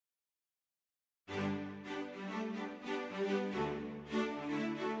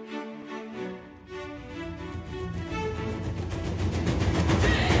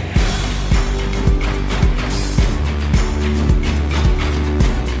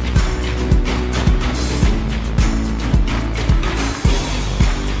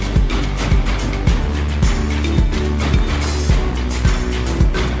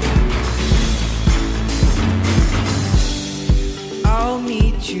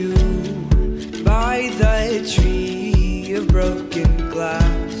a tree of broken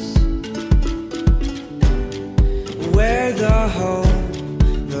glass, where the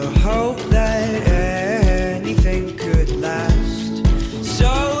hope that anything could last.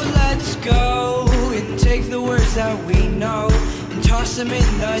 So let's go and take the words that we know and toss them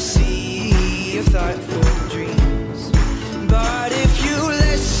in the sea of thoughtful dreams. But if you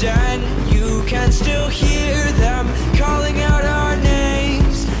listen, you can still hear them calling out our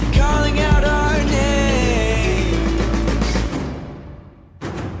names, calling out our names.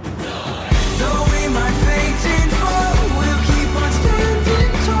 Though we might faint and fall, we'll keep on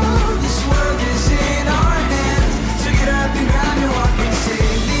standing tall. This world is in our hands, so get up and grab your walk and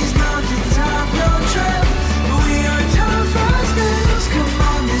sing. These mountains have no trail, but we are tough as nails. Come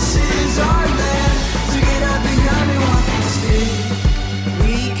on, this is our land, so get up and grab your walk and sing.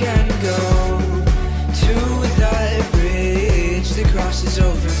 We can go to that bridge that crosses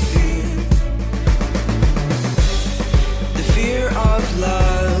over fear, the fear of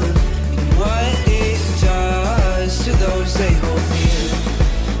love and what it does to those they hold near.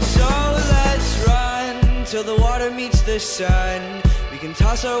 So let's run till the water meets the sun. We can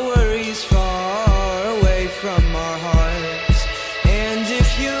toss our worries far away from our hearts. And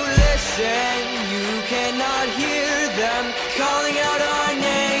if you listen, you cannot hear them calling out our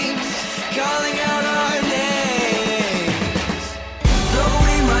names, calling out our names. Though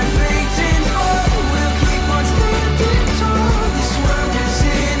we might faint and fall, we'll keep on standing tall. This world is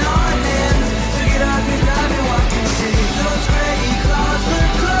in our hands, so get up and grab your walk and sing. Those gray clouds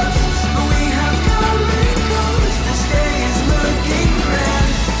look close, but we have come and close. This day is looking grand,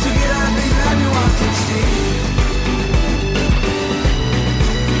 so get up and grab your walk and sing.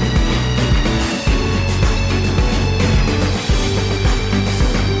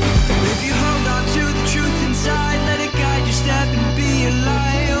 If you hold on to the truth inside, let it guide your step and be a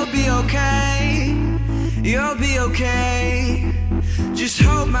light. You'll be okay, you'll be okay. Just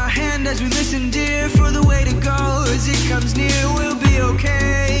hold my hand as we listen, dear, for the way to go as it comes near. We'll be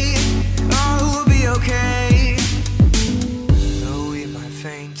okay, oh, we'll be okay. Though we might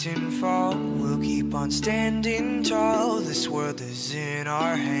faint and fall, we'll keep on standing tall. This world is in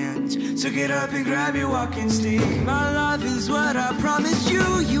our hands, so get up and grab your walking stick. My love is what I promised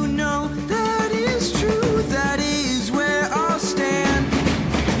you. You know that is true, that is where I'll stand.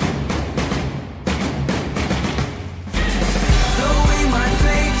 Though we might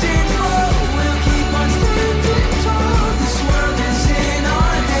faint and fall, we'll keep on standing tall. This world is in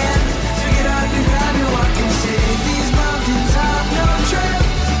our hands, so get up and grab your walking stick. These mountains have no trail,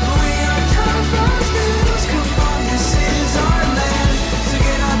 but we are tough as nails. Come on, this is our land, so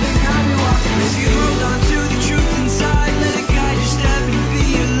get up and grab your walking stick. If you hold on to the truth inside, let it guide your step and be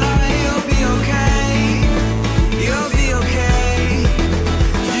a light. You'll be okay, you'll be okay.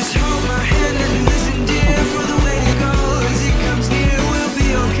 Just hold my hand and listen, dear, for the way to go as it comes near. We'll be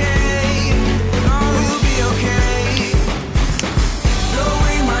okay, oh, we'll be okay. Though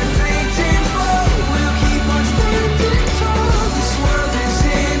we might faint and fall, we'll keep on standing tall. This world is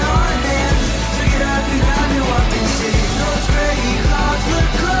in our hands, so get up and grab your walking stick. Those gray clouds look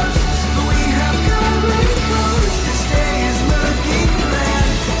close, but we have come and close. This day is looking grand,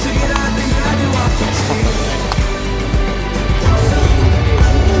 so get up and grab your walking stick.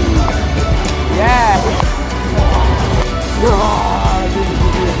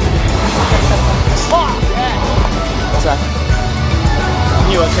 What's that?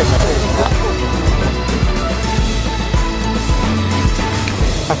 You want to check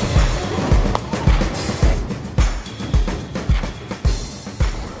my